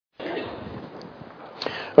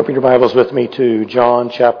Open your Bibles with me to John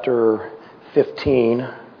chapter 15.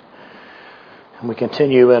 And we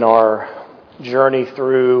continue in our journey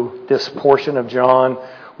through this portion of John,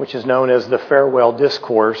 which is known as the Farewell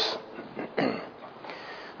Discourse.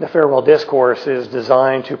 The Farewell Discourse is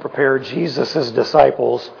designed to prepare Jesus'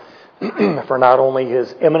 disciples for not only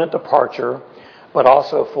his imminent departure, but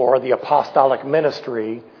also for the apostolic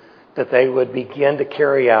ministry that they would begin to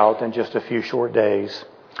carry out in just a few short days.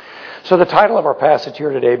 So the title of our passage here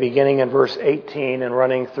today, beginning in verse 18 and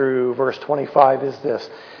running through verse 25, is this: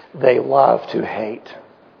 They love to hate.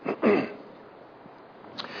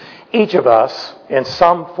 Each of us, in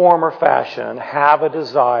some form or fashion, have a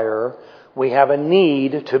desire, we have a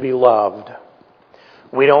need to be loved.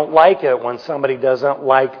 We don't like it when somebody doesn't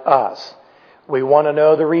like us. We want to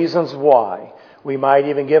know the reasons why. We might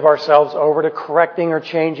even give ourselves over to correcting or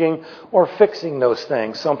changing or fixing those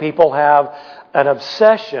things. Some people have an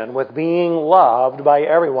obsession with being loved by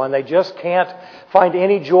everyone. They just can't find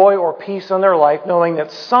any joy or peace in their life knowing that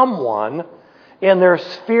someone in their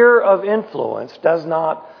sphere of influence does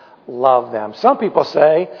not love them. Some people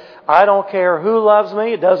say, I don't care who loves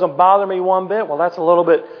me, it doesn't bother me one bit. Well, that's a little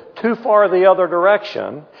bit too far the other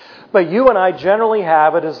direction. But you and I generally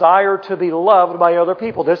have a desire to be loved by other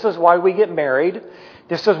people. This is why we get married.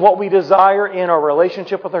 This is what we desire in our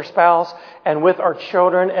relationship with our spouse and with our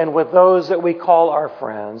children and with those that we call our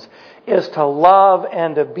friends, is to love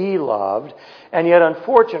and to be loved. And yet,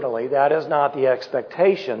 unfortunately, that is not the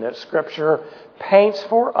expectation that Scripture paints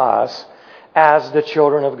for us as the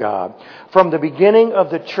children of God. From the beginning of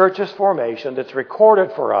the church's formation that's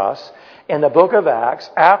recorded for us in the book of Acts,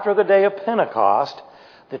 after the day of Pentecost,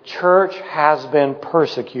 the church has been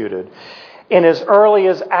persecuted. In as early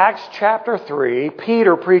as Acts chapter 3,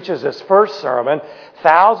 Peter preaches his first sermon.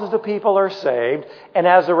 Thousands of people are saved. And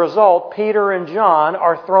as a result, Peter and John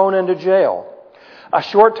are thrown into jail. A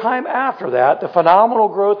short time after that, the phenomenal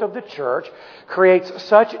growth of the church creates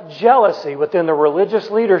such jealousy within the religious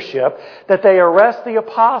leadership that they arrest the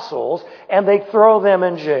apostles and they throw them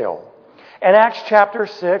in jail. In Acts chapter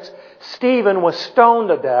 6, Stephen was stoned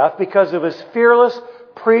to death because of his fearless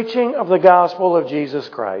preaching of the gospel of Jesus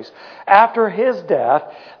Christ. After his death,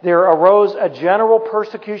 there arose a general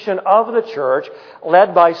persecution of the church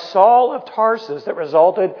led by Saul of Tarsus that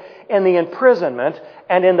resulted in the imprisonment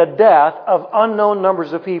and in the death of unknown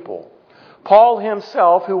numbers of people. Paul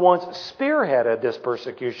himself, who once spearheaded this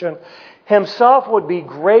persecution, himself would be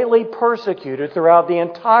greatly persecuted throughout the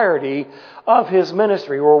entirety of his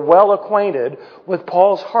ministry. We're well acquainted with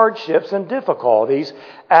Paul's hardships and difficulties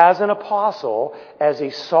as an apostle as he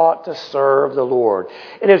sought to serve the Lord.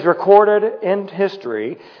 It is recorded in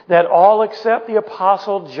history that all except the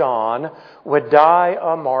apostle John would die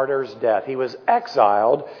a martyr's death. He was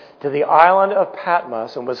exiled to the island of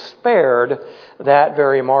Patmos and was spared that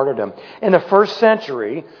very martyrdom. In the first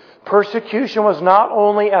century, persecution was not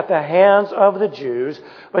only at the hands of the Jews,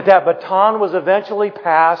 but that baton was eventually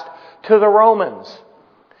passed to the Romans.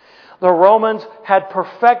 The Romans had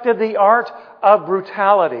perfected the art of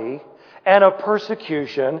brutality and of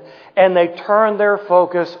persecution, and they turned their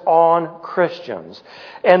focus on Christians.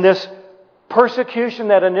 And this persecution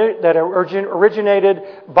that originated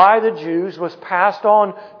by the Jews was passed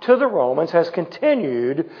on to the Romans, has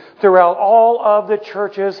continued throughout all of the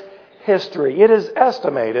church's history. It is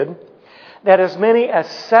estimated that as many as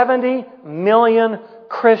 70 million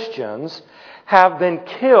Christians have been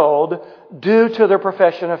killed due to their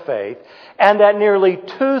profession of faith, and that nearly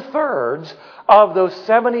 2/3 of those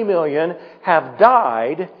 70 million have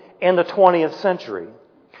died in the 20th century.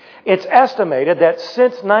 It's estimated that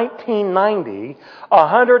since 1990,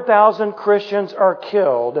 100,000 Christians are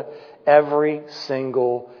killed every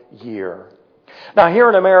single year. Now, here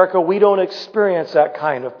in America, we don't experience that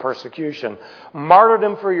kind of persecution.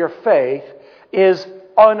 Martyrdom for your faith is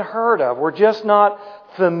unheard of. We're just not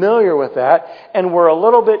familiar with that, and we're a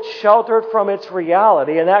little bit sheltered from its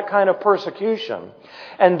reality and that kind of persecution.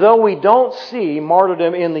 And though we don't see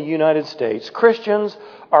martyrdom in the United States, Christians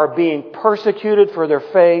are being persecuted for their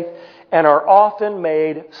faith and are often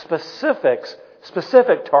made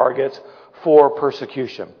specific targets for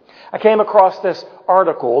persecution. I came across this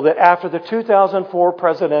article that after the 2004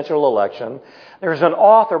 presidential election, there's an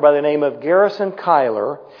author by the name of Garrison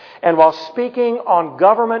Keillor, and while speaking on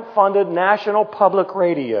government-funded national public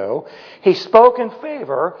radio, he spoke in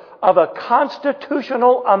favor of a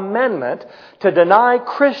constitutional amendment to deny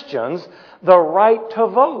Christians the right to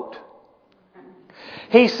vote.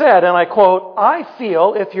 He said, and I quote, "I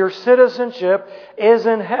feel if your citizenship is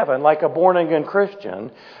in heaven, like a born-again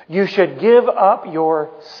Christian, you should give up your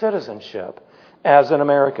citizenship. as an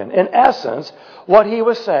American. In essence, what he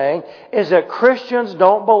was saying is that Christians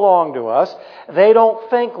don't belong to us. They don't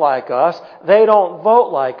think like us. They don't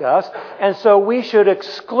vote like us. And so we should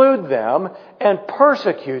exclude them and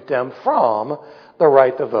persecute them from the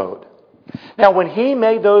right to vote. Now, when he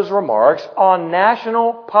made those remarks on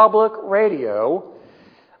national public radio,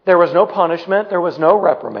 there was no punishment. There was no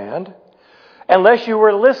reprimand. Unless you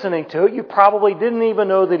were listening to it, you probably didn't even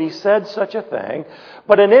know that he said such a thing.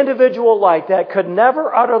 But an individual like that could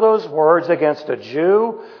never utter those words against a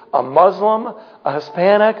Jew, a Muslim, a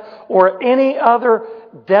Hispanic, or any other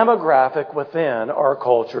demographic within our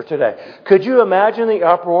culture today. Could you imagine the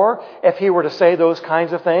uproar if he were to say those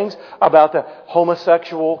kinds of things about the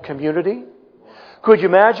homosexual community? Could you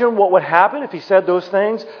imagine what would happen if he said those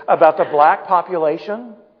things about the black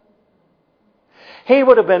population? He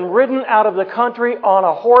would have been ridden out of the country on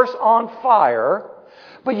a horse on fire.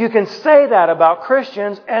 But you can say that about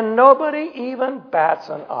Christians and nobody even bats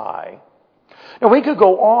an eye. Now we could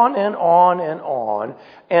go on and on and on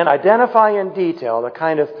and identify in detail the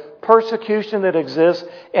kind of persecution that exists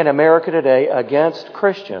in America today against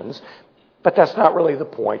Christians. But that's not really the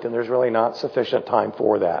point, and there's really not sufficient time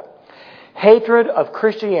for that. Hatred of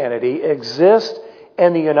Christianity exists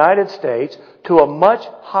in the United States to a much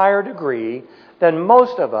higher degree than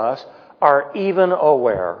most of us are even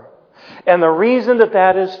aware. And the reason that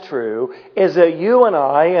that is true is that you and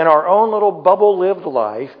I, in our own little bubble-lived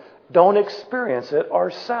life, don't experience it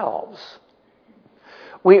ourselves.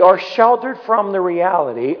 We are sheltered from the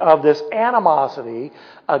reality of this animosity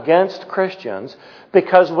against Christians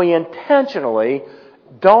because we intentionally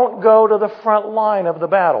don't go to the front line of the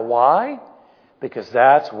battle. Why? Because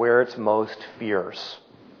that's where it's most fierce.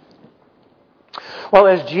 Well,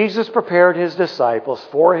 as Jesus prepared his disciples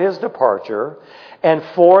for his departure and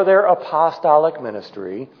for their apostolic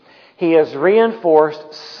ministry, he has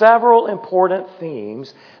reinforced several important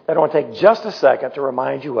themes that I want to take just a second to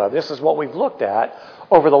remind you of. This is what we've looked at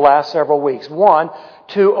over the last several weeks. One,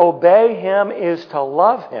 to obey him is to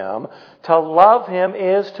love him. To love him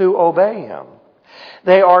is to obey him.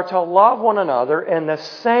 They are to love one another in the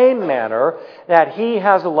same manner that he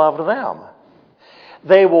has loved them.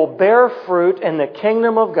 They will bear fruit in the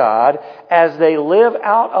kingdom of God as they live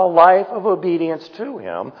out a life of obedience to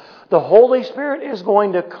him. The Holy Spirit is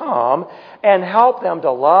going to come and help them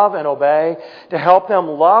to love and obey, to help them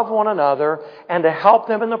love one another, and to help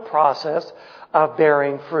them in the process of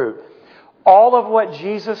bearing fruit. All of what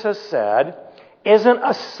Jesus has said isn't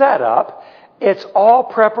a setup. It's all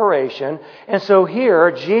preparation. And so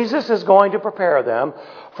here, Jesus is going to prepare them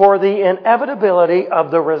for the inevitability of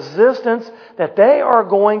the resistance that they are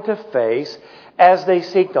going to face as they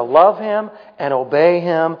seek to love him and obey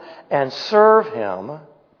him and serve him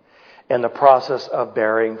in the process of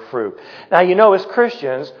bearing fruit. Now, you know, as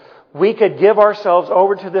Christians, we could give ourselves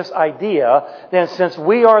over to this idea that since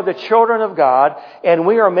we are the children of God and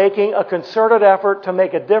we are making a concerted effort to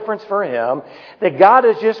make a difference for him, that God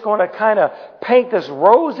is just going to kind of paint this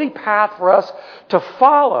rosy path for us to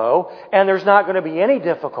follow, and there's not going to be any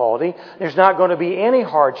difficulty, there's not going to be any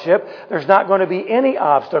hardship, there's not going to be any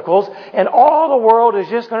obstacles, and all the world is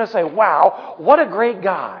just going to say, wow, what a great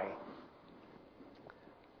guy.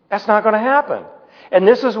 That's not going to happen. And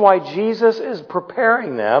this is why Jesus is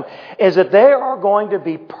preparing them, is that they are going to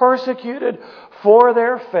be persecuted for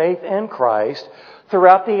their faith in Christ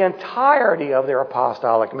throughout the entirety of their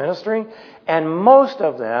apostolic ministry, and most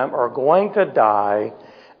of them are going to die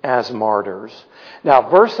as martyrs. Now,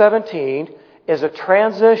 verse 17 is a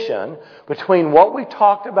transition between what we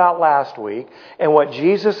talked about last week and what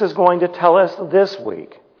Jesus is going to tell us this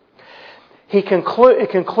week. It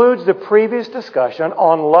concludes the previous discussion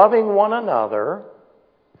on loving one another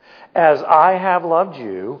as I have loved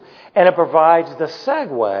you, and it provides the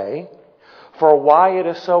segue for why it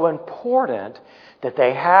is so important that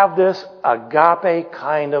they have this agape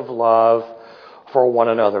kind of love for one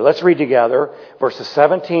another. Let's read together verses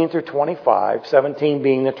 17 through 25, 17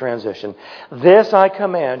 being the transition. This I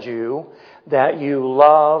command you, that you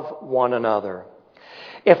love one another.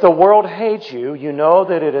 If the world hates you, you know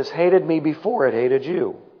that it has hated me before it hated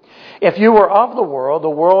you. If you were of the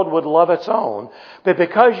world would love its own. But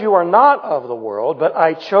because you are not of the world, but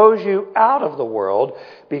I chose you out of the world,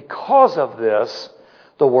 because of this,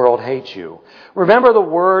 the world hates you. Remember the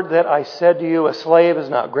word that I said to you, a slave is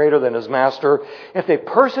not greater than his master. If they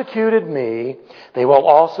persecuted me, they will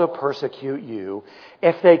also persecute you.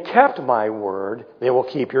 If they kept my word, they will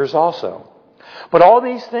keep yours also. But all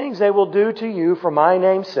these things they will do to you for my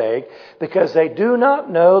name's sake, because they do not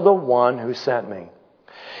know the one who sent me.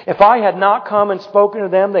 If I had not come and spoken to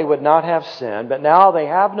them, they would not have sinned. But now they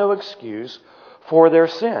have no excuse, for their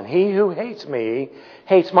sin. He who hates me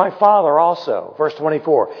hates my Father also. Verse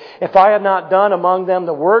 24. If I had not done among them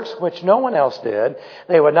the works which no one else did,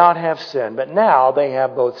 they would not have sinned. But now they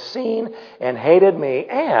have both seen and hated me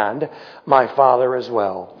and my Father as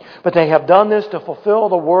well. But they have done this to fulfill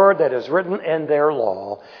the word that is written in their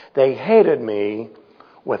law. They hated me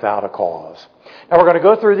without a cause. Now we're going to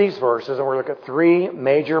go through these verses and we're going to look at three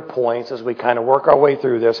major points as we kind of work our way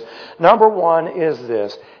through this. Number one is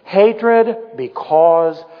this: hatred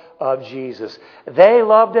because of Jesus. They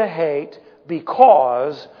love to hate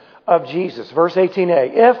because of Jesus. Verse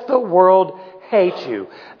 18a, if the world hates you.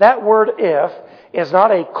 That word if is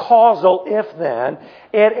not a causal if-then.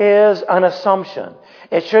 It is an assumption.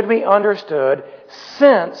 It should be understood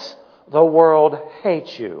since the world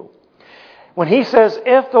hates you. When he says,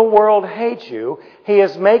 if the world hates you, he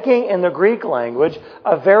is making, in the Greek language,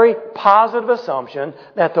 a very positive assumption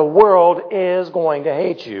that the world is going to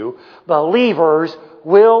hate you. Believers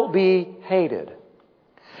will be hated.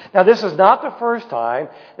 Now, this is not the first time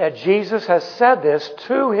that Jesus has said this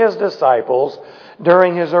to his disciples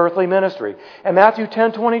during his earthly ministry. In Matthew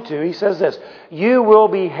 10:22, he says this: you will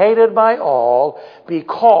be hated by all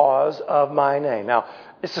because of my name. Now,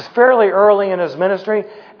 this is fairly early in his ministry,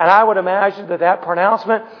 and I would imagine that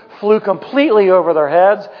pronouncement flew completely over their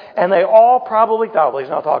heads, and they all probably thought, well, he's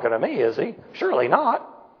not talking to me, is he? Surely not.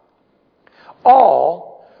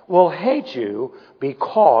 All will hate you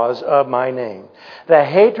because of my name. The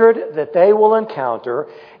hatred that they will encounter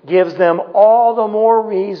gives them all the more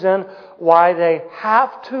reason why they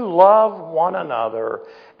have to love one another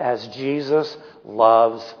as Jesus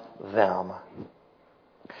loves them.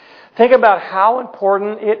 Think about how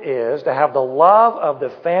important it is to have the love of the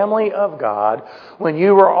family of God when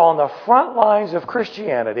you are on the front lines of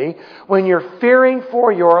Christianity, when you're fearing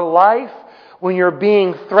for your life, when you're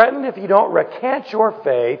being threatened if you don't recant your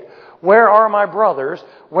faith. Where are my brothers?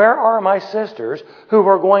 Where are my sisters who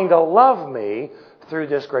are going to love me through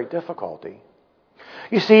this great difficulty?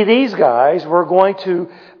 You see, these guys were going to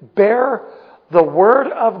bear the Word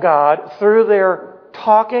of God through their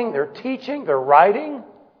talking, their teaching, their writing.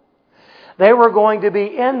 They were going to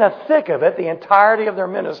be in the thick of it the entirety of their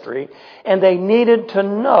ministry, and they needed to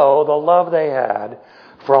know the love they had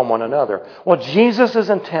from one another. Well, Jesus'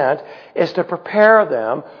 intent is to prepare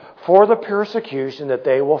them for the persecution that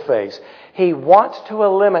they will face. He wants to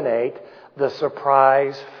eliminate the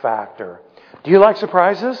surprise factor. Do you like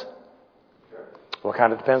surprises? Well, it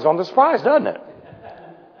kind of depends on the surprise, doesn't it?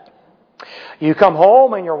 You come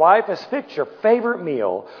home and your wife has fixed your favorite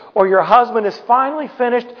meal, or your husband has finally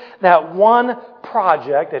finished that one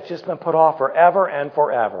project that's just been put off forever and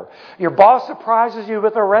forever. Your boss surprises you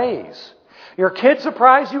with a raise. Your kids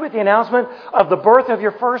surprise you with the announcement of the birth of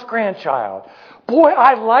your first grandchild. Boy,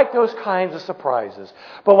 I like those kinds of surprises.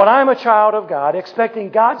 But when I'm a child of God,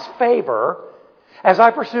 expecting God's favor as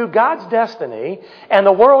I pursue God's destiny, and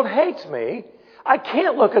the world hates me, I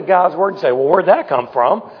can't look at God's Word and say, well, where'd that come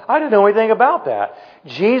from? I didn't know anything about that.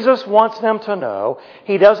 Jesus wants them to know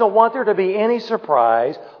He doesn't want there to be any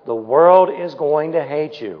surprise. The world is going to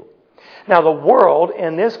hate you. Now, the world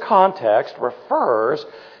in this context refers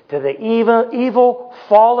to the evil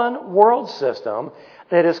fallen world system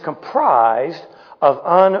that is comprised of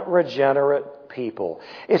unregenerate people.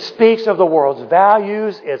 It speaks of the world's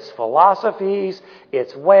values, its philosophies,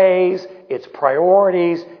 its ways, its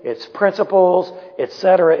priorities, its principles,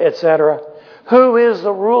 etc., etc. Who is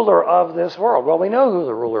the ruler of this world? Well, we know who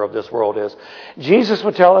the ruler of this world is. Jesus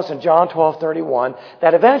would tell us in John 12:31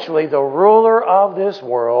 that eventually the ruler of this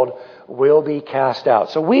world will be cast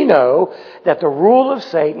out. So we know that the rule of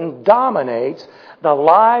Satan dominates the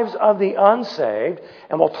lives of the unsaved,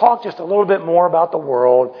 and we'll talk just a little bit more about the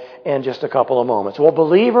world in just a couple of moments. Well,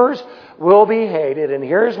 believers will be hated, and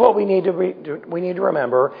here's what we need to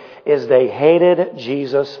remember, is they hated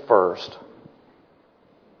Jesus first.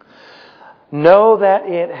 Know that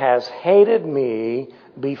it has hated me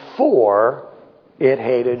before it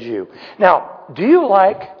hated you. Now, do you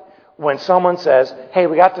like when someone says, hey,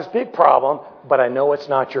 we got this big problem, but I know it's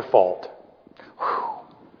not your fault? Whew.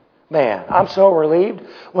 Man, I'm so relieved.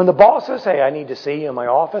 When the boss says, hey, I need to see you in my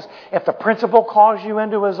office, if the principal calls you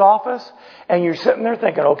into his office and you're sitting there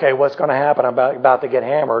thinking, okay, what's going to happen? I'm about to get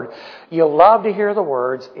hammered. You'll love to hear the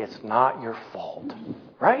words, it's not your fault,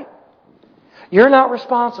 right? You're not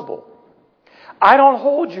responsible. I don't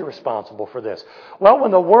hold you responsible for this. Well,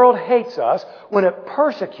 when the world hates us, when it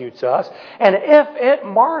persecutes us, and if it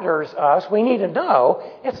martyrs us, we need to know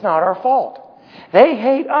it's not our fault. They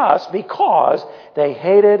hate us because they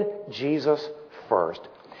hated Jesus first.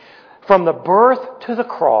 From the birth to the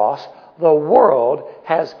cross, the world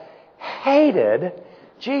has hated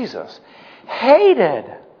Jesus. hated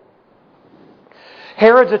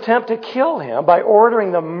Herod's attempt to kill him by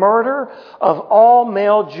ordering the murder of all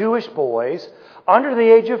male Jewish boys under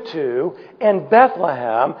the age of 2 in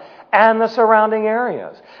Bethlehem and the surrounding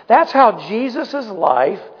areas. That's how Jesus'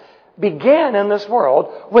 life began in this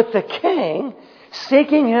world, with the king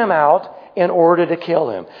seeking him out in order to kill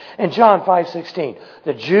him. In John 5:16,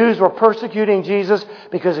 the Jews were persecuting Jesus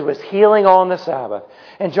because he was healing on the Sabbath.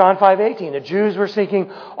 In John 5:18, the Jews were seeking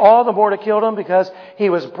all the more to kill him because he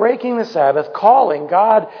was breaking the Sabbath, calling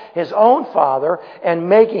God his own Father, and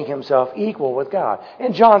making himself equal with God.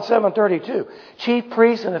 In John 7:32, chief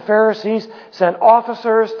priests and the Pharisees sent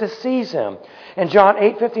officers to seize him. In John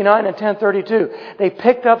 8:59 and 10:32, they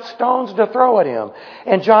picked up stones to throw at him.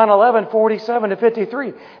 In John 11:47 to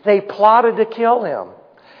 53, they plotted to kill him.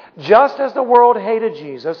 Just as the world hated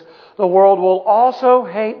Jesus, the world will also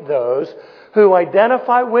hate those who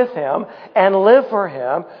identify with him and live for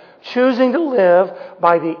him, choosing to live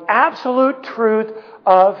by the absolute truth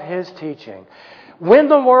of his teaching. When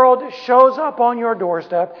the world shows up on your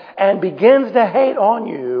doorstep and begins to hate on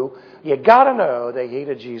you, you got to know they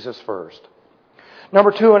hated Jesus first.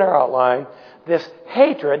 Number 2 in our outline, this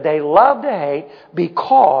hatred, they love to hate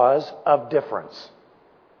because of difference.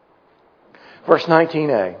 Verse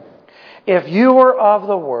 19a, if you were of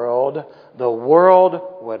the world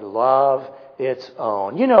would love its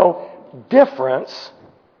own. You know, difference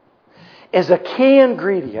is a key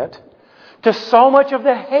ingredient to so much of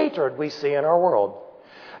the hatred we see in our world.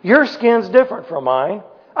 Your skin's different from mine.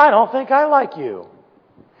 I don't think I like you.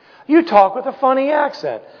 You talk with a funny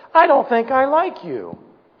accent. I don't think I like you.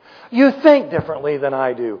 You think differently than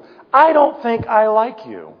I do. I don't think I like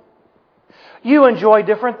you. You enjoy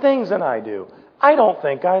different things than I do. I don't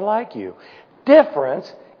think I like you.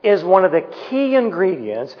 Difference is one of the key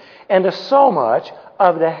ingredients into so much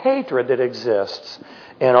of the hatred that exists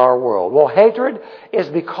in our world. Well, hatred is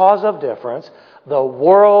because of difference. The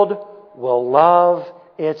world will love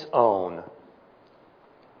its own.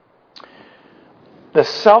 The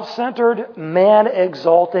self-centered,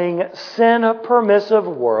 man-exalting, sin-permissive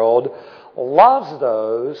world loves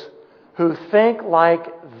those who think like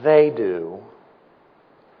they do.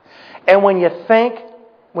 And when you think,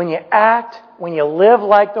 when you act, when you live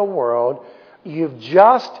like the world, you've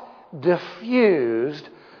just diffused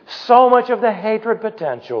so much of the hatred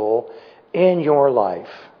potential in your life.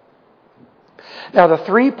 Now, the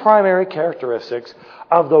 3 primary characteristics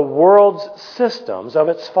of the world's systems, of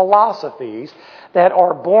its philosophies, that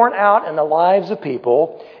are borne out in the lives of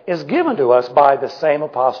people is given to us by the same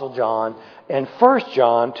Apostle John in 1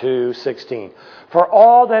 John 2:16. For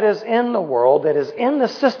all that is in the world, that is in the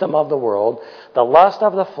system of the world, the lust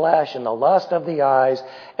of the flesh and the lust of the eyes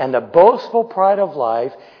and the boastful pride of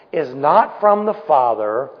life is not from the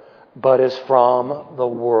Father, but is from the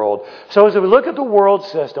world. So as we look at the world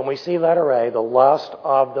system, we see letter A, the lust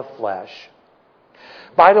of the flesh.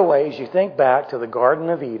 By the way, as you think back to the Garden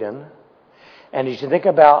of Eden, and as you think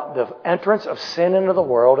about the entrance of sin into the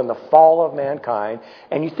world and the fall of mankind,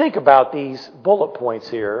 and you think about these bullet points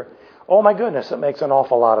here, oh my goodness, it makes an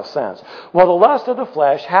awful lot of sense. Well, the lust of the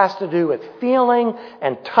flesh has to do with feeling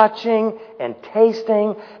and touching and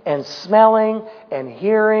tasting and smelling and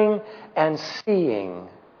hearing and seeing.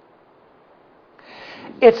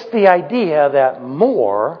 It's the idea that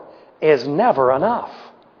more is never enough.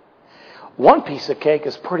 One piece of cake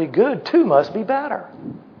is pretty good, 2 must be better,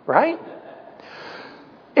 right?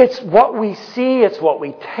 It's what we see, it's what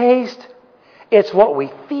we taste, it's what we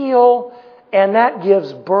feel, and that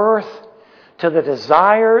gives birth to the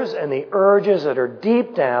desires and the urges that are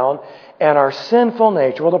deep down in our sinful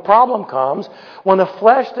nature. Well, the problem comes when the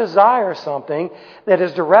flesh desires something that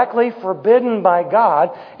is directly forbidden by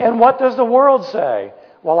God, and what does the world say?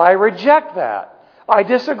 Well, I reject that. I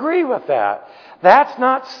disagree with that. That's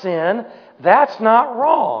not sin. That's not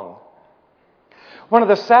wrong. One of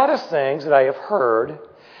the saddest things that I have heard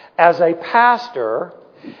as a pastor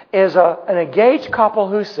is an engaged couple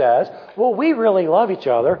who says, well, we really love each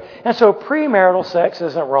other, and so premarital sex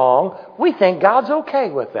isn't wrong. We think God's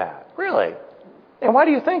okay with that. Really? And why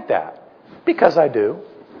do you think that? Because I do.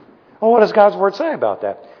 Well, what does God's Word say about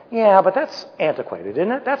that? Yeah, but that's antiquated,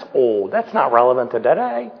 isn't it? That's old. That's not relevant to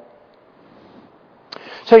today.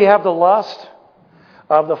 So you have the lust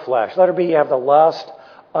of the flesh. Letter B, you have the lust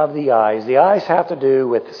of the eyes. The eyes have to do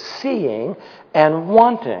with seeing and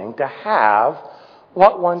wanting to have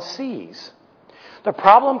what one sees. The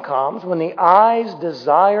problem comes when the eyes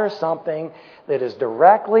desire something that is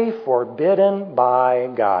directly forbidden by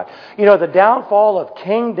God. You know, the downfall of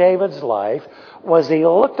King David's life was he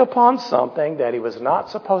looked upon something that he was not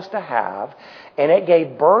supposed to have, and it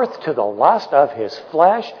gave birth to the lust of his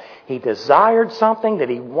flesh. He desired something that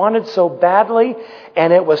he wanted so badly,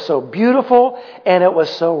 and it was so beautiful, and it was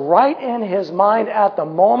so right in his mind at the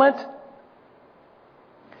moment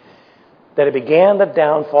that it began the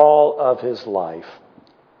downfall of his life.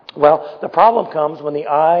 Well, the problem comes when the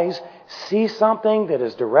eyes see something that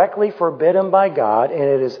is directly forbidden by God, and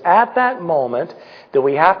it is at that moment that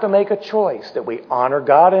we have to make a choice, that we honor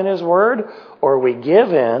God and His Word, or we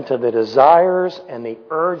give in to the desires and the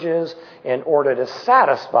urges in order to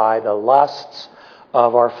satisfy the lusts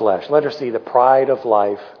of our flesh. Let us see the pride of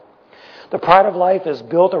life. The pride of life is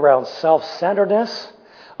built around self-centeredness,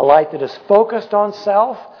 a life that is focused on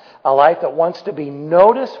self, a life that wants to be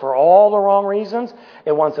noticed for all the wrong reasons.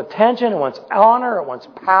 It wants attention, it wants honor, it wants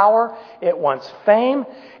power, it wants fame.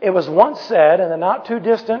 It was once said in the not too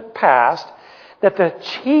distant past that the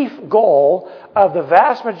chief goal of the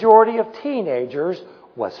vast majority of teenagers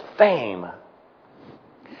was fame.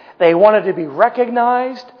 They wanted to be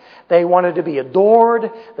recognized. They wanted to be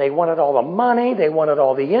adored. They wanted all the money. They wanted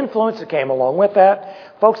all the influence that came along with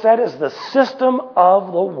that. Folks, that is the system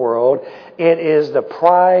of the world. It is the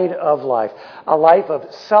pride of life. A life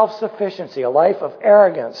of self-sufficiency, a life of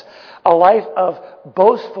arrogance, a life of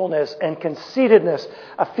boastfulness and conceitedness,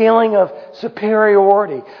 a feeling of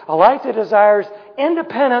superiority, a life that desires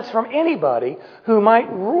independence from anybody who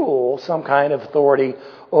might rule some kind of authority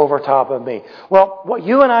over top of me. Well, what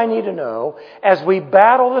you and I need to know as we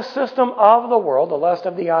battle the system of the world, the lust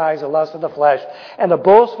of the eyes, the lust of the flesh, and the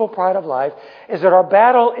boastful pride of life, is that our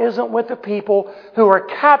battle isn't with the people who are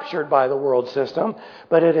captured by the world system,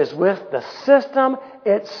 but it is with the system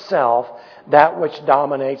itself, that which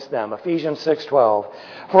dominates them. Ephesians 6:12.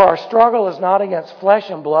 For our struggle is not against flesh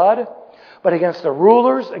and blood, but against the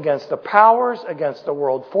rulers, against the powers, against the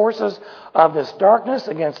world forces of this darkness,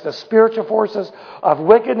 against the spiritual forces of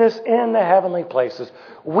wickedness in the heavenly places.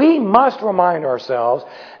 We must remind ourselves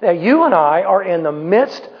that you and I are in the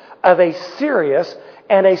midst of a serious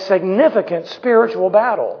and a significant spiritual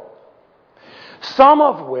battle, some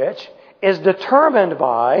of which is determined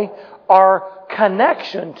by our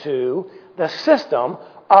connection to the system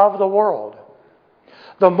of the world.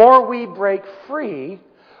 The more we break free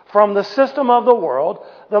from the system of the world,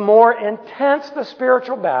 the more intense the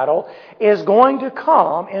spiritual battle is going to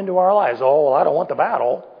come into our lives. Oh, well, I don't want the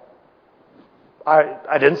battle.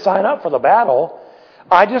 I didn't sign up for the battle.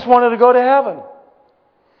 I just wanted to go to heaven.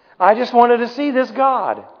 I just wanted to see this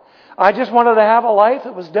God. I just wanted to have a life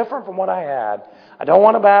that was different from what I had. I don't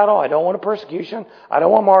want a battle. I don't want a persecution. I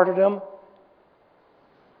don't want martyrdom.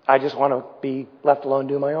 I just want to be left alone,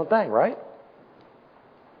 do my own thing, right?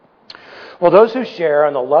 Well, those who share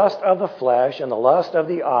in the lust of the flesh and the lust of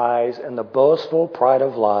the eyes and the boastful pride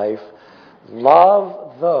of life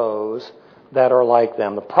love those that are like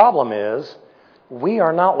them. The problem is we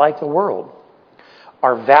are not like the world.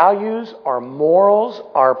 Our values, our morals,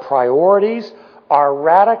 our priorities are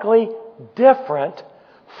radically different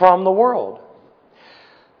from the world.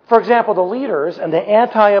 For example, the leaders in the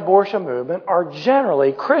anti-abortion movement are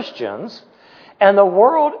generally Christians, and the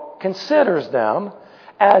world considers them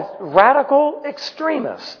as radical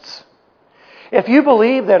extremists. If you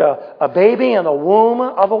believe that a baby in the womb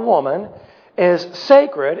of a woman is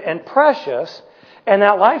sacred and precious, and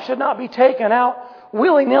that life should not be taken out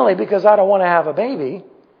willy-nilly because I don't want to have a baby,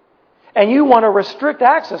 and you want to restrict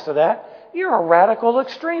access to that, you're a radical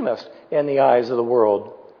extremist in the eyes of the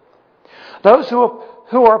world. Those who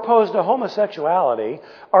are opposed to homosexuality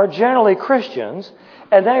are generally Christians,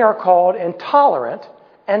 and they are called intolerant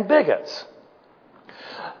and bigots.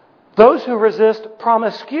 Those who resist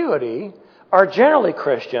promiscuity are generally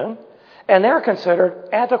Christian, and they're considered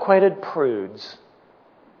antiquated prudes.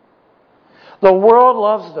 The world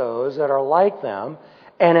loves those that are like them,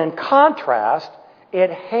 and in contrast,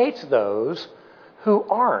 it hates those who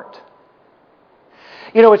aren't.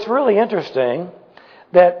 You know, it's really interesting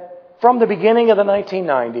that from the beginning of the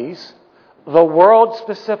 1990s, the world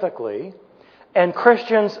specifically, and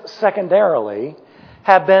Christians secondarily,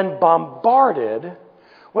 have been bombarded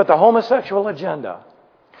with the homosexual agenda.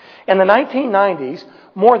 In the 1990s,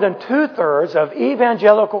 more than 2/3 of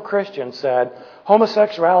evangelical Christians said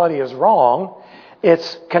homosexuality is wrong,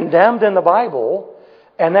 it's condemned in the Bible,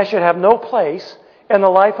 and that should have no place in the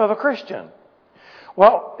life of a Christian.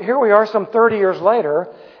 Well, here we are some 30 years later,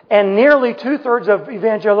 and nearly 2/3 of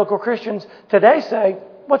evangelical Christians today say,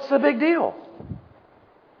 what's the big deal?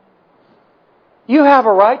 You have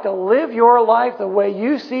a right to live your life the way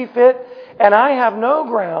you see fit, and I have no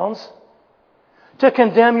grounds to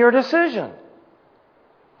condemn your decision.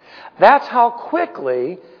 That's how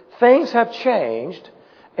quickly things have changed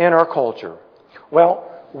in our culture. Well,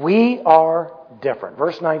 we are different.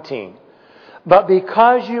 Verse 19. But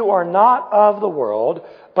because you are not of the world,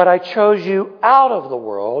 but I chose you out of the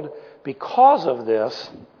world, because of this,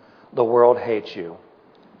 the world hates you.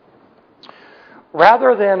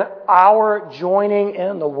 Rather than our joining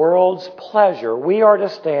in the world's pleasure, we are to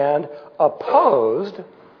stand opposed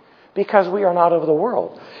because we are not of the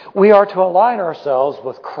world. We are to align ourselves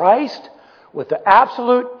with Christ, with the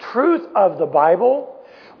absolute truth of the Bible.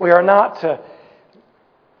 We are not to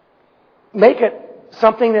make it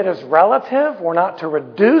something that is relative. We're not to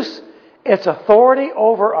reduce its authority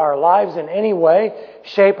over our lives in any way,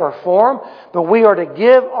 shape, or form. But we are to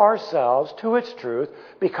give ourselves to its truth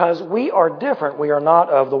because we are different. We are not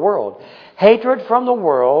of the world. Hatred from the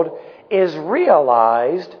world is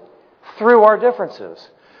realized through our differences.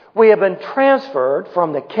 We have been transferred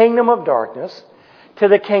from the kingdom of darkness to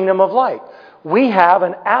the kingdom of light. We have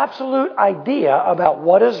an absolute idea about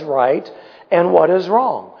what is right and what is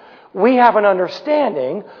wrong. We have an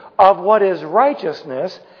understanding of what is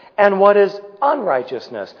righteousness and what is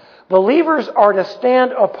unrighteousness. Believers are to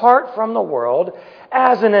stand apart from the world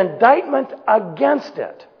as an indictment against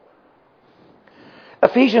it.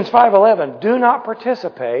 Ephesians 5:11, do not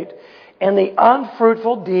participate in the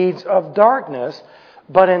unfruitful deeds of darkness,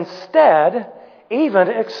 but instead even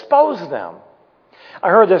expose them. I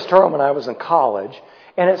heard this term when I was in college,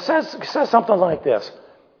 and it says something like this.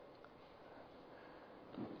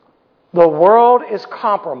 The world is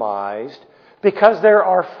compromised because there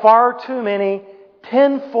are far too many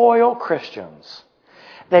tinfoil Christians.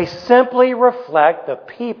 They simply reflect the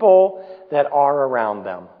people that are around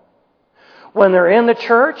them. When they're in the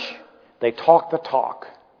church, they talk the talk.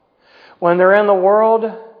 When they're in the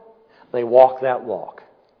world, they walk that walk.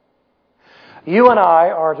 You and I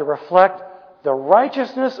are to reflect the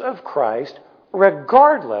righteousness of Christ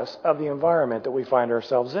regardless of the environment that we find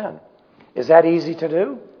ourselves in. Is that easy to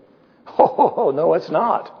do? Oh, no, it's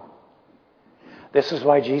not. This is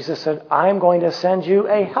why Jesus said, I'm going to send you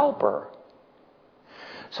a helper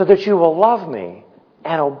so that you will love me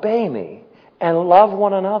and obey me and love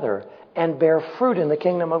one another and bear fruit in the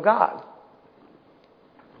kingdom of God.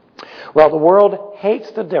 Well, the world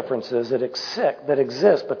hates the differences that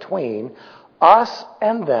exist between us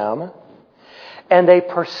and them, and they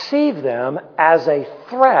perceive them as a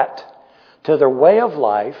threat to their way of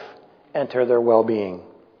life and to their well-being.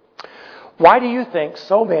 Why do you think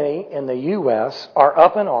so many in the U.S. are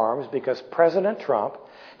up in arms because President Trump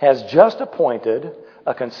has just appointed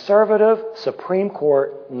a conservative Supreme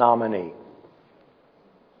Court nominee?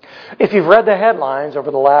 If you've read the headlines over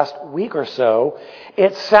the last week or so,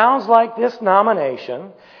 it sounds like this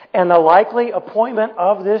nomination and the likely appointment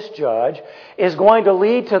of this judge is going to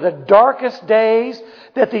lead to the darkest days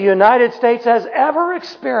that the United States has ever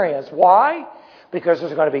experienced. Why? Because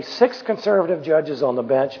there's going to be 6 conservative judges on the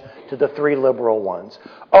bench to the 3 liberal ones.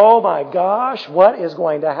 Oh my gosh, what is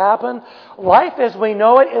going to happen? Life as we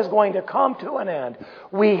know it is going to come to an end.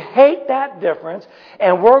 We hate that difference,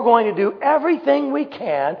 and we're going to do everything we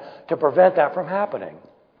can to prevent that from happening.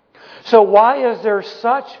 So why is there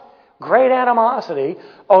such great animosity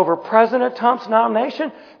over President Trump's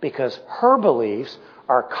nomination? Because her beliefs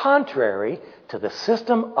are contrary to the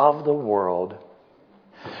system of the world.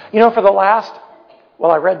 You know, for the last... Well,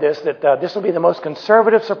 I read this, that this will be the most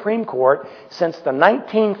conservative Supreme Court since the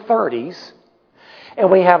 1930s. And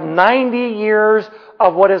we have 90 years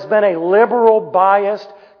of what has been a liberal-biased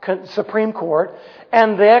Supreme Court.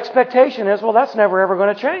 And the expectation is, well, that's never ever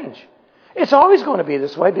going to change. It's always going to be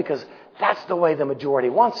this way because that's the way the majority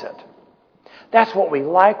wants it. That's what we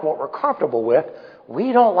like, what we're comfortable with.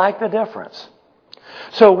 We don't like the difference.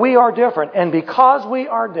 So we are different. And because we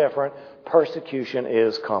are different, persecution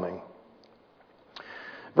is coming.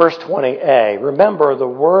 Verse 20a, remember the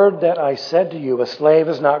word that I said to you, a slave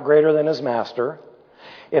is not greater than his master.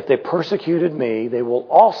 If they persecuted me, they will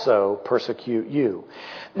also persecute you.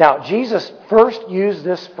 Now, Jesus first used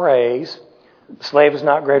this phrase, slave is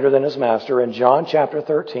not greater than his master, in John chapter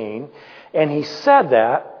 13. And he said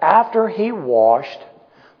that after he washed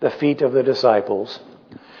the feet of the disciples.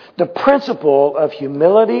 The principle of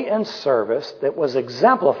humility and service that was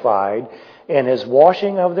exemplified in his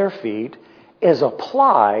washing of their feet is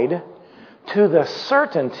applied to the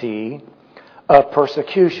certainty of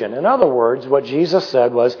persecution. In other words, what Jesus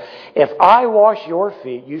said was, if I wash your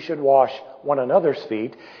feet, you should wash one another's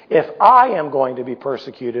feet. If I am going to be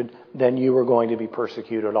persecuted, then you are going to be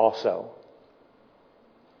persecuted also.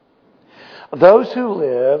 Those who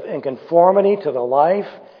live in conformity to the life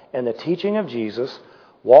and the teaching of Jesus,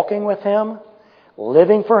 walking with him,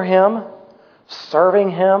 living for Him,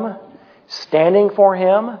 serving Him, standing for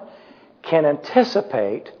Him, can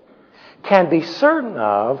anticipate, can be certain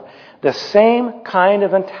of the same kind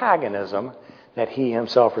of antagonism that He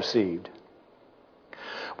Himself received.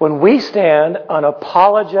 When we stand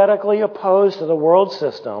unapologetically opposed to the world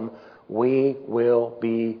system, we will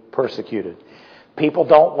be persecuted. People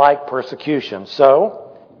don't like persecution,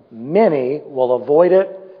 so many will avoid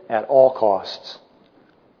it at all costs.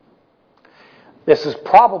 This is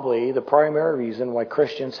probably the primary reason why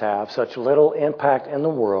Christians have such little impact in the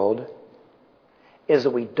world, is that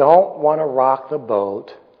we don't want to rock the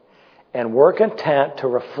boat, and we're content to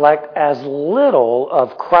reflect as little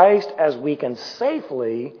of Christ as we can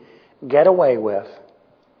safely get away with.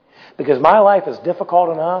 Because my life is difficult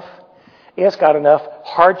enough. It's got enough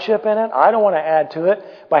hardship in it. I don't want to add to it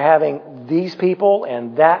by having these people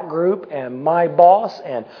and that group and my boss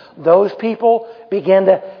and those people begin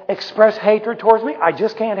to express hatred towards me. I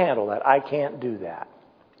just can't handle that. I can't do that.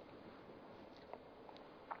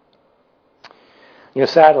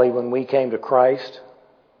 Sadly, when we came to Christ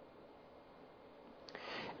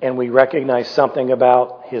and we recognized something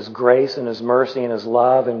about His grace and His mercy and His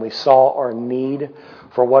love, and we saw our need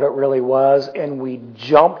for what it really was, and we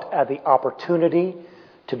jumped at the opportunity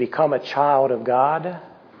to become a child of God,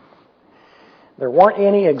 there weren't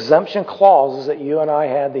any exemption clauses that you and I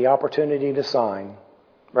had the opportunity to sign,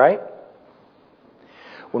 right?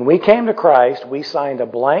 When we came to Christ, we signed a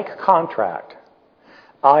blank contract.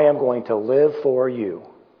 I am going to live for you.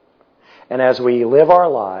 And as we live our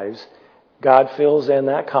lives, God fills in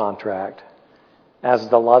that contract as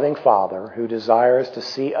the loving Father who desires to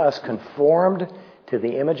see us conformed to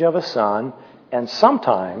the image of a Son, and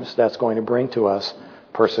sometimes that's going to bring to us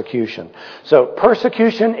persecution. So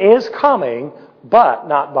persecution is coming, but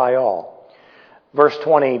not by all. Verse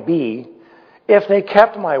 20b, if they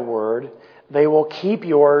kept my word, they will keep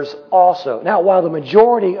yours also. Now, while the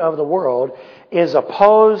majority of the world is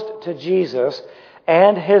opposed to Jesus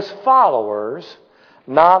and His followers,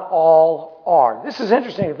 not all are. This is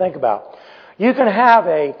interesting to think about. You can have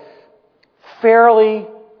a fairly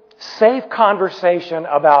safe conversation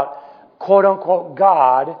about quote-unquote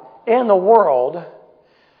God in the world,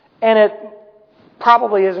 and it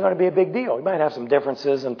probably isn't going to be a big deal. You might have some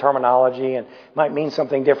differences in terminology and it might mean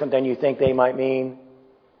something different than you think they might mean.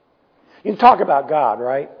 You can talk about God,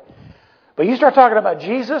 right? But you start talking about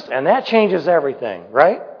Jesus and that changes everything,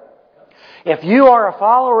 right? If you are a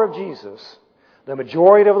follower of Jesus, the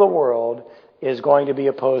majority of the world is going to be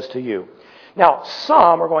opposed to you. Now,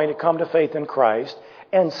 some are going to come to faith in Christ,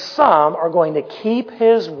 and some are going to keep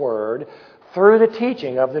His word through the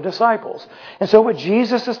teaching of the disciples. And so what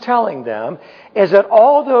Jesus is telling them is that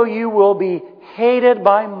although you will be hated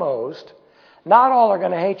by most, not all are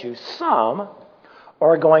going to hate you. Some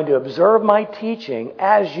are going to observe my teaching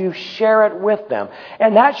as you share it with them.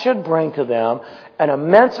 And that should bring to them an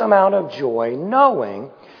immense amount of joy,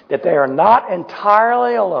 knowing that they are not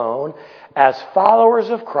entirely alone as followers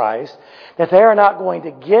of Christ, that they are not going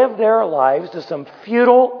to give their lives to some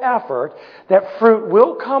futile effort, that fruit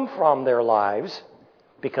will come from their lives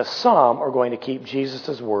because some are going to keep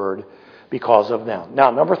Jesus' word because of them.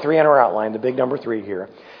 Now, number 3 in our outline, the big number 3 here.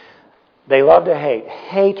 They love to hate.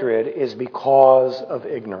 Hatred is because of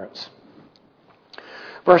ignorance.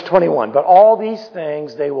 Verse 21, but all these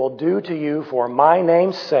things they will do to you for my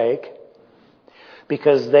name's sake,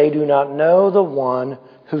 because they do not know the one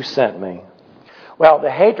who sent me. Well,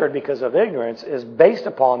 the hatred because of ignorance is based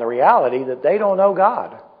upon the reality that they don't know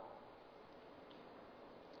God.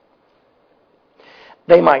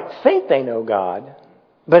 They might think they know God,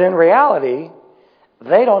 but in reality,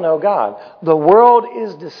 they don't know God. The world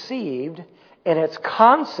is deceived in its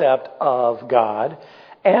concept of God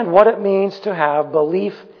and what it means to have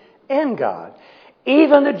belief in God.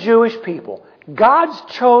 Even the Jewish people, God's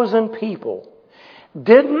chosen people,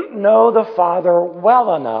 didn't know the Father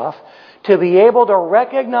well enough to be able to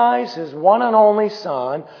recognize His one and only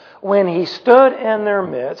Son when He stood in their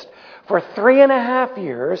midst for 3.5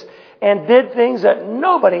 years and did things that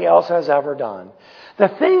nobody else has ever done. The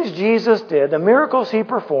things Jesus did, the miracles He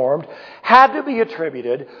performed, had to be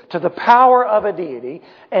attributed to the power of a deity,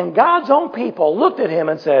 and God's own people looked at Him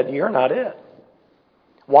and said, "You're not it."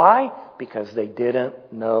 Why? Because they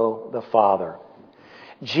didn't know the Father.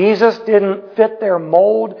 Jesus didn't fit their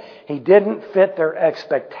mold. He didn't fit their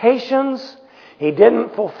expectations. He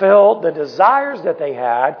didn't fulfill the desires that they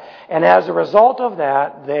had. And as a result of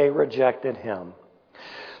that, they rejected Him.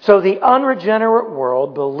 So the unregenerate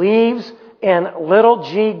world believes in little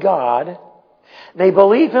g God They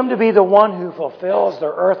believe him to be the one who fulfills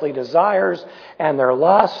their earthly desires and their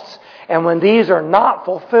lusts. And when these are not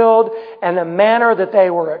fulfilled in the manner that they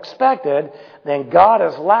were expected, then God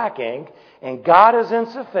is lacking and God is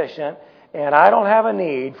insufficient, and I don't have a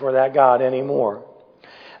need for that God anymore.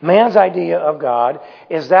 Man's idea of God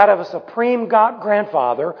is that of a supreme God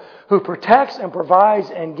grandfather who protects and provides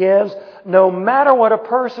and gives no matter what a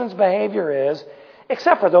person's behavior is,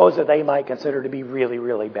 except for those that they might consider to be really,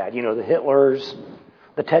 really bad. You know, the Hitlers,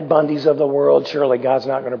 the Ted Bundys of the world. Surely God's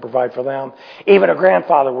not going to provide for them. Even a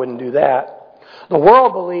grandfather wouldn't do that. The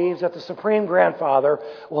world believes that the supreme grandfather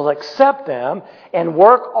will accept them and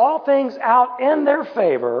work all things out in their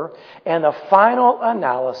favor in the final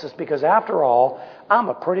analysis, because after all, I'm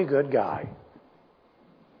a pretty good guy.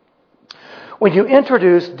 When you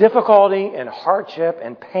introduce difficulty and hardship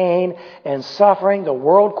and pain and suffering, the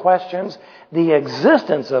world questions the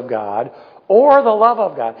existence of God or the love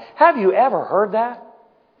of God. Have you ever heard that?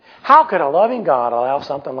 How could a loving God allow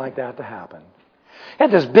something like that to happen?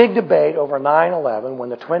 Had this big debate over 9/11 when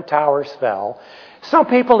the Twin Towers fell. Some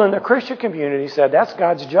people in the Christian community said that's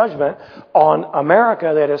God's judgment on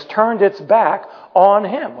America that has turned its back on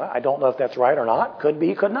Him. Well, I don't know if that's right or not. Could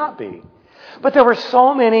be, could not be. But there were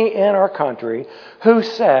so many in our country who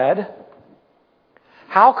said,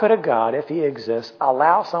 how could a God, if He exists,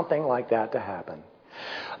 allow something like that to happen?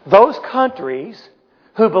 Those countries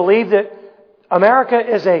who believe that America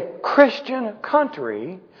is a Christian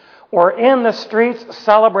country were in the streets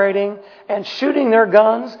celebrating and shooting their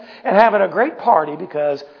guns and having a great party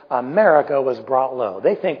because America was brought low.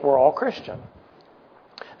 They think we're all Christian.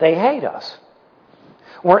 They hate us.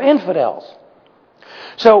 We're infidels.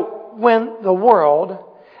 So when the world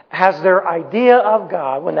has their idea of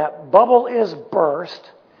God, when that bubble is burst,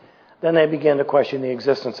 then they begin to question the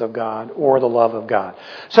existence of God or the love of God.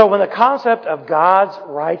 So when the concept of God's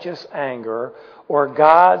righteous anger or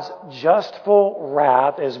God's justful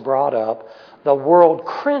wrath is brought up, the world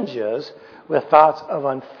cringes with thoughts of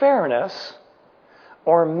unfairness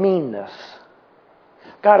or meanness.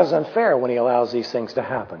 God is unfair when He allows these things to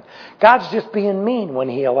happen. God's just being mean when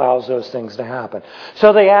He allows those things to happen.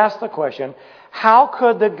 So they ask the question, how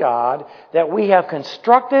could the God that we have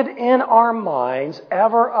constructed in our minds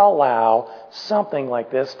ever allow something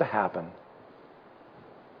like this to happen?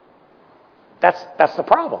 That's the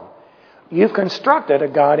problem. You've constructed a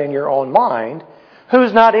God in your own mind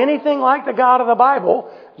who's not anything like the God of the Bible.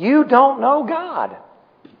 You don't know God.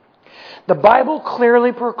 The Bible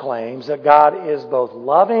clearly proclaims that God is both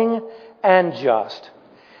loving and just.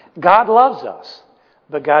 God loves us,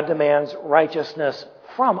 but God demands righteousness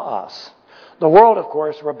from us. The world, of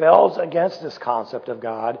course, rebels against this concept of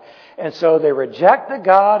God, and so they reject the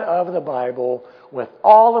God of the Bible with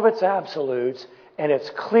all of its absolutes and its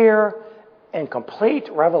clear and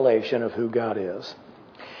complete revelation of who God is.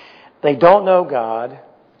 They don't know God.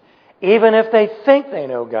 Even if they think they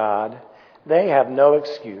know God, they have no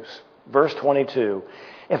excuse. Verse 22,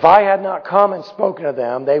 if I had not come and spoken to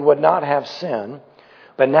them, they would not have sin,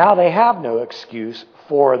 but now they have no excuse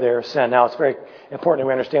for their sin. Now, it's very important that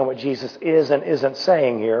we understand what Jesus is and isn't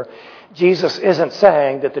saying here. Jesus isn't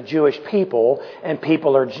saying that the Jewish people and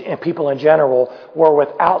people in general were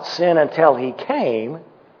without sin until He came.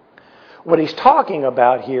 What He's talking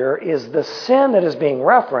about here is the sin that is being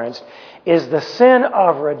referenced is the sin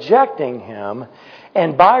of rejecting Him.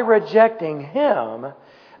 And by rejecting Him,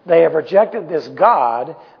 they have rejected this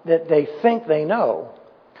God that they think they know.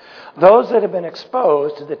 Those that have been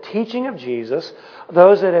exposed to the teaching of Jesus,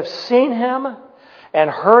 those that have seen Him and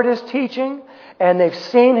heard His teaching, and they've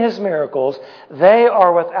seen His miracles, they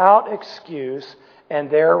are without excuse in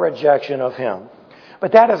their rejection of Him.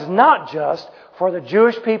 But that is not just for the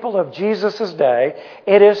Jewish people of Jesus' day.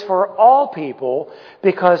 It is for all people,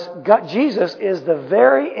 because Jesus is the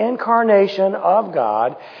very incarnation of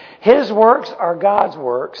God. His works are God's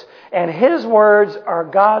works, and His words are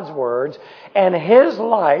God's words, and His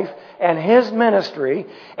life and His ministry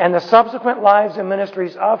and the subsequent lives and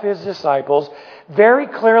ministries of His disciples very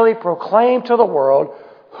clearly proclaim to the world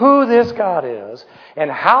who this God is and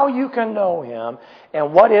how you can know Him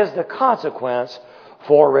and what is the consequence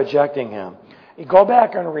for rejecting Him. You go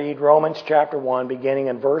back and read Romans chapter 1, beginning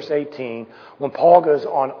in verse 18, when Paul goes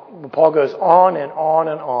on and on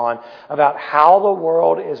and on about how the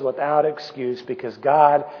world is without excuse because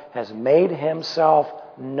God has made Himself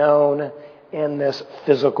known in this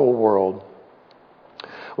physical world.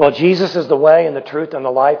 Well, Jesus is the way and the truth and the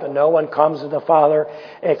life, and no one comes to the Father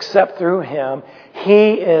except through Him.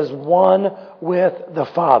 He is one with the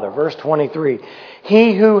Father. Verse 23,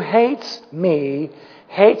 he who hates me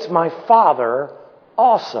hates my Father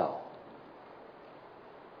also.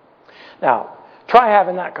 Now, Try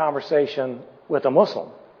having that conversation with a Muslim.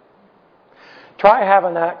 Try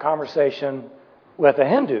having that conversation with a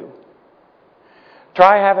Hindu.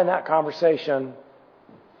 Try having that conversation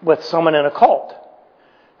with someone in a cult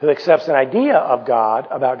who accepts an idea of God,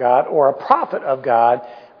 about God, or a prophet of God.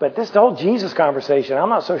 But this whole Jesus conversation, I'm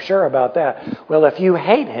not so sure about that. Well, if you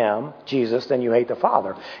hate him, Jesus, then you hate the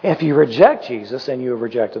Father. If you reject Jesus, then you have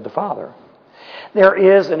rejected the Father. There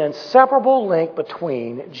is an inseparable link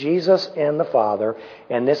between Jesus and the Father,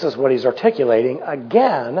 and this is what he's articulating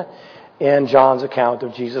again in John's account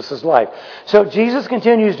of Jesus' life. So Jesus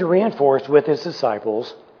continues to reinforce with his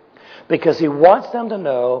disciples, because he wants them to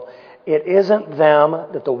know it isn't them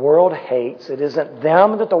that the world hates. It isn't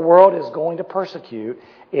them that the world is going to persecute.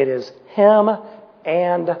 It is him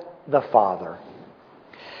and the Father.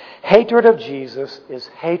 Hatred of Jesus is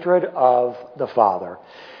hatred of the Father.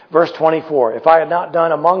 Verse 24, if I had not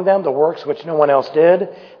done among them the works which no one else did,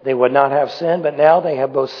 they would not have sinned. But now they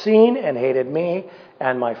have both seen and hated me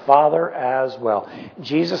and my Father as well.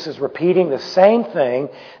 Jesus is repeating the same thing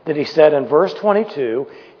that he said in verse 22.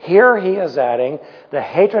 Here he is adding the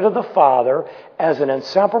hatred of the Father as an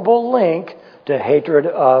inseparable link to hatred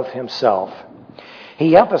of himself.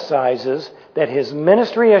 He emphasizes that his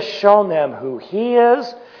ministry has shown them who he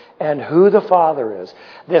is and who the Father is.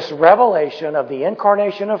 This revelation of the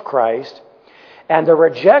incarnation of Christ and the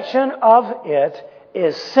rejection of it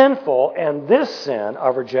is sinful, and this sin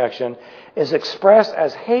of rejection is expressed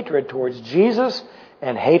as hatred towards Jesus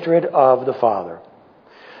and hatred of the Father.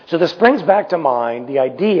 So this brings back to mind the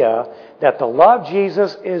idea that to love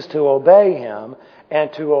Jesus is to obey him,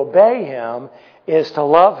 and to obey him is to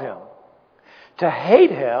love him. To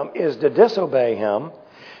hate him is to disobey him,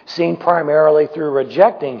 seen primarily through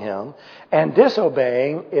rejecting him, and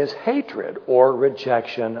disobeying is hatred or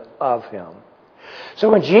rejection of him. So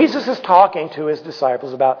when Jesus is talking to his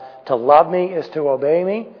disciples about to love me is to obey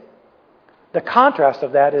me, the contrast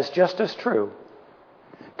of that is just as true.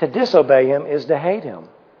 To disobey him is to hate him.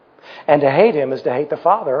 And to hate him is to hate the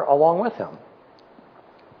Father along with him.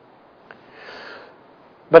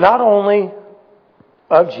 But not only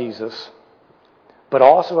of Jesus, but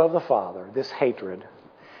also of the Father, this hatred.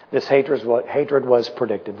 This hatred is what hatred was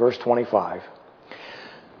predicted. Verse 25.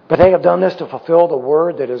 But they have done this to fulfill the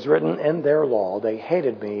word that is written in their law. They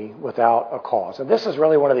hated me without a cause. And this is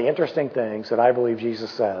really one of the interesting things that I believe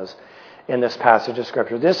Jesus says in this passage of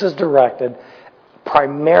Scripture. This is directed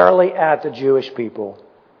primarily at the Jewish people.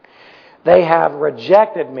 They have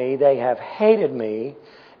rejected me. They have hated me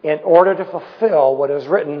in order to fulfill what is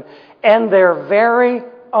written in their very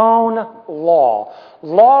own law.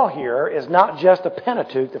 Law here is not just the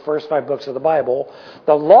Pentateuch, the first 5 books of the Bible.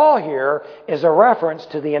 The law here is a reference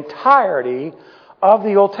to the entirety of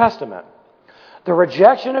the Old Testament. The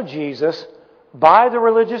rejection of Jesus by the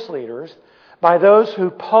religious leaders, by those who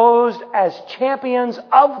posed as champions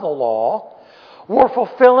of the law, were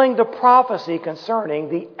fulfilling the prophecy concerning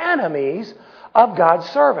the enemies of God's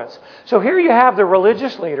servants. So here you have the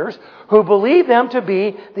religious leaders who believe them to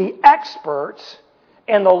be the experts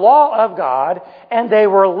in the law of God, and they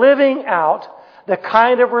were living out the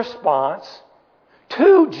kind of response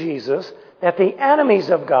to Jesus that the enemies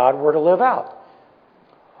of God were to live out.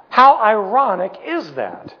 How ironic is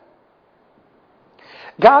that?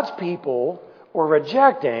 God's people were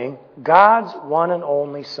rejecting God's one and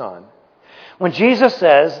only Son. When Jesus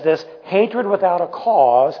says this hatred without a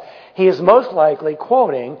cause, he is most likely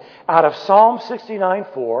quoting out of Psalm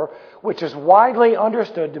 69:4, which is widely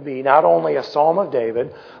understood to be not only a psalm of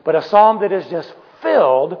David, but a psalm that is just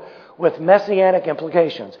filled with messianic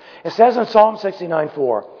implications. It says in Psalm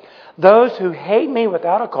 69:4, those who hate me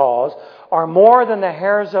without a cause are more than the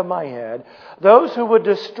hairs of my head. Those who would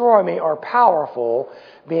destroy me are powerful,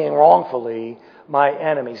 being wrongfully my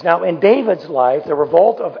enemies. Now, in David's life, the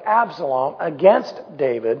revolt of Absalom against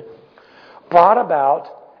David brought about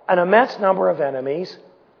an immense number of enemies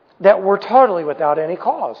that were totally without any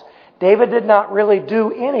cause. David did not really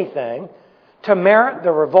do anything to merit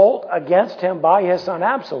the revolt against him by his son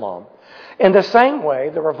Absalom. In the same way,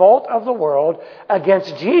 the revolt of the world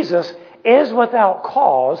against Jesus is without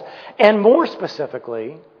cause, and more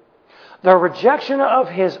specifically, the rejection of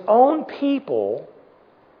his own people,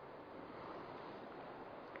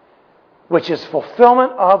 which is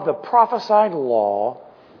fulfillment of the prophesied law,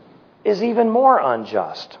 is even more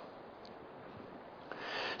unjust.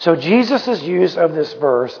 So Jesus' use of this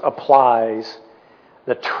verse applies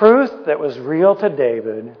the truth that was real to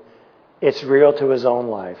David, it's real to his own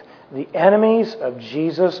life. The enemies of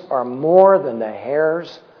Jesus are more than the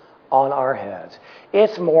hairs on our heads.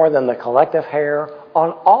 It's more than the collective hair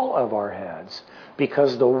on all of our heads,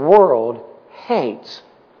 because the world hates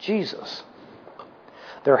Jesus.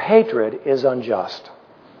 Their hatred is unjust.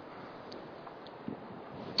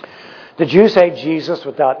 The Jews hate Jesus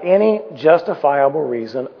without any justifiable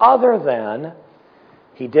reason other than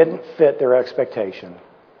he didn't fit their expectation.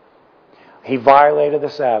 He violated the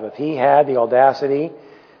Sabbath. He had the audacity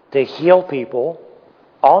to heal people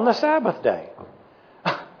on the Sabbath day.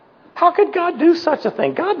 How could God do such a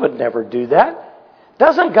thing? God would never do that.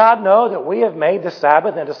 Doesn't God know that we have made the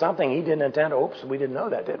Sabbath into something he didn't intend? Oops, we didn't know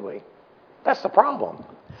that, did we? That's the problem.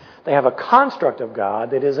 They have a construct of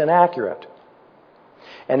God that is inaccurate.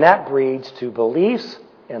 And that breeds to beliefs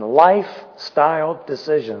and lifestyle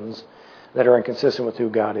decisions that are inconsistent with who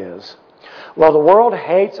God is. Well, the world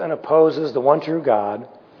hates and opposes the one true God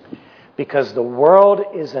because the world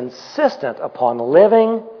is insistent upon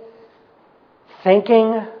living,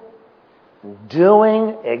 thinking,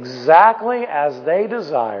 doing exactly as they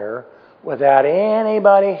desire without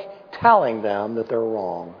anybody telling them that they're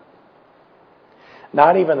wrong.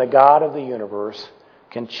 Not even the God of the universe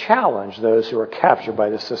can challenge those who are captured by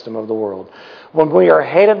the system of the world. When we are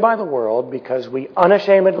hated by the world because we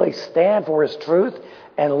unashamedly stand for His truth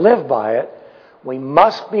and live by it, we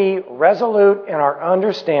must be resolute in our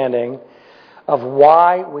understanding of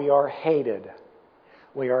why we are hated.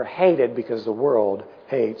 We are hated because the world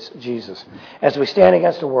hates Jesus. As we stand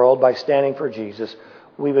against the world by standing for Jesus,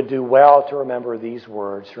 we would do well to remember these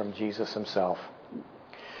words from Jesus Himself.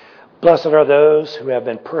 Blessed are those who have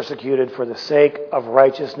been persecuted for the sake of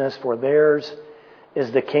righteousness, for theirs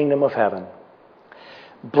is the kingdom of heaven.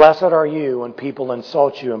 Blessed are you when people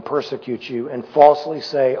insult you and persecute you and falsely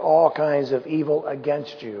say all kinds of evil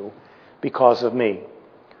against you because of me.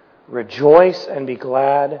 Rejoice and be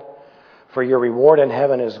glad, for your reward in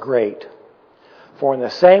heaven is great. For in the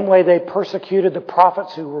same way they persecuted the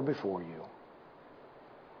prophets who were before you.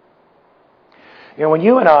 You know, when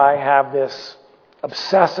you and I have this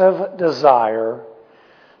obsessive desire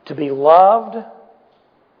to be loved,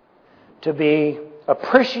 to be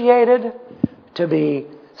appreciated, to be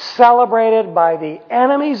celebrated by the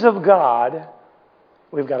enemies of God,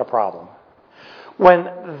 we've got a problem.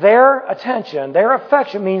 When their attention, their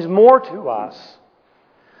affection means more to us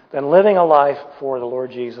than living a life for the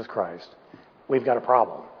Lord Jesus Christ, we've got a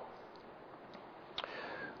problem.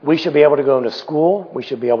 We should be able to go into school. We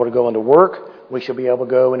should be able to go into work. We should be able to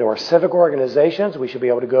go into our civic organizations. We should be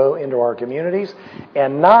able to go into our communities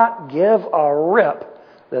and not give a rip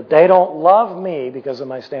that they don't love me because of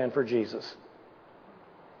my stand for Jesus.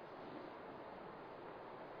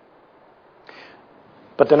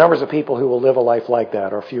 But the numbers of people who will live a life like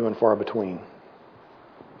that are few and far between.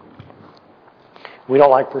 We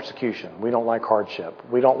don't like persecution. We don't like hardship.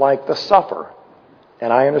 We don't like the suffer.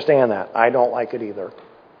 And I understand that. I don't like it either.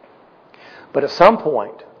 But at some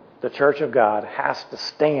point, the Church of God has to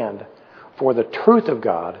stand for the truth of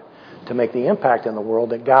God to make the impact in the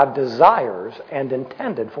world that God desires and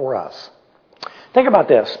intended for us. Think about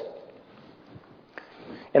this.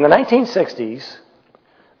 In the 1960s,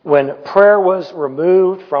 when prayer was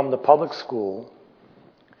removed from the public school,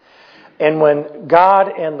 and when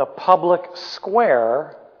God in the public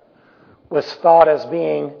square was thought as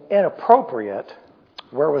being inappropriate,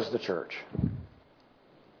 where was the church?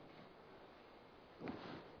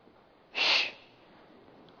 Shh.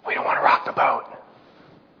 We don't want to rock the boat.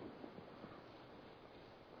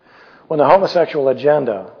 When the homosexual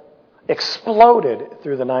agenda exploded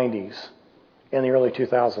through the 90s and the early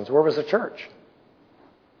 2000s, where was the church?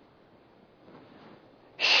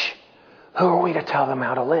 Shh. Who are we to tell them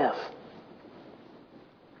how to live?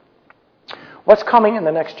 What's coming in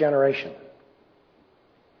the next generation?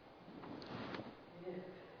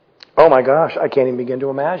 Oh my gosh, I can't even begin to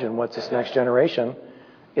imagine what this next generation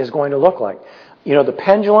is going to look like. You know, the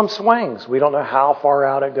pendulum swings. We don't know how far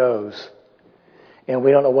out it goes. And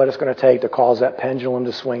we don't know what it's going to take to cause that pendulum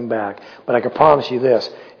to swing back. But I can promise you this.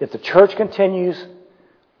 If the church continues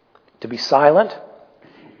to be silent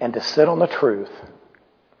and to sit on the truth,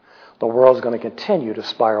 the world is going to continue to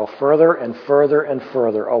spiral further and further and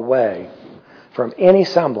further away from any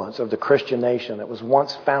semblance of the Christian nation that was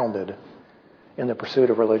once founded in the pursuit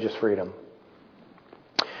of religious freedom.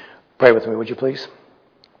 Pray with me, would you please?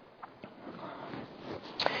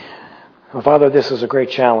 Well, Father, this is a great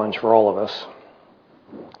challenge for all of us.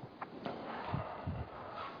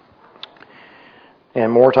 And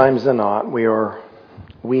more times than not, we are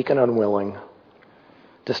weak and unwilling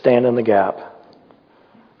to stand in the gap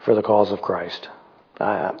for the cause of Christ.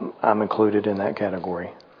 I'm included in that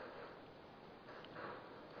category.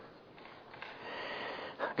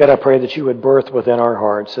 God, I pray that you would birth within our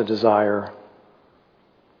hearts a desire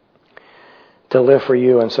to live for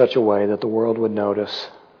you in such a way that the world would notice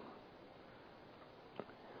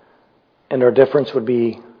and our difference would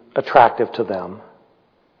be attractive to them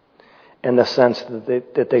in the sense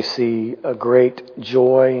that they see a great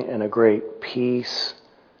joy and a great peace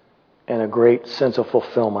and a great sense of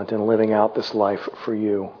fulfillment in living out this life for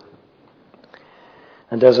you.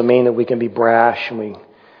 It doesn't mean that we can be brash and we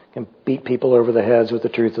can beat people over the heads with the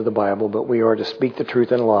truth of the Bible, but we are to speak the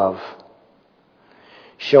truth in love,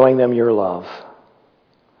 showing them your love,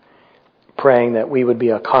 praying that we would be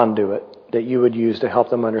a conduit that you would use to help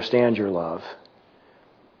them understand your love,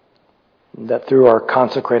 that through our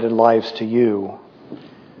consecrated lives to you,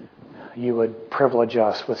 you would privilege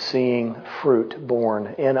us with seeing fruit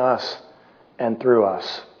born in us and through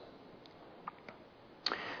us.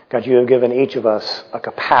 God, you have given each of us a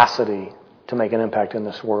capacity to make an impact in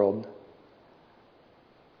this world.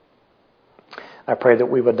 I pray that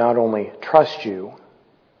we would not only trust you,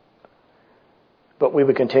 but we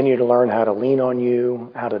would continue to learn how to lean on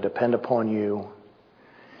you, how to depend upon you,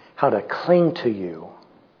 how to cling to you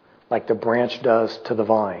like the branch does to the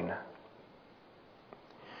vine,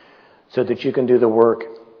 so that you can do the work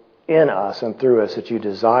in us and through us that you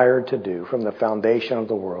desired to do from the foundation of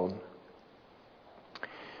the world.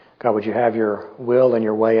 God, would you have your will and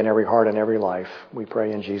your way in every heart and every life? We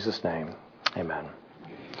pray in Jesus' name. Amen.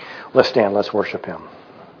 Let's stand. Let's worship him.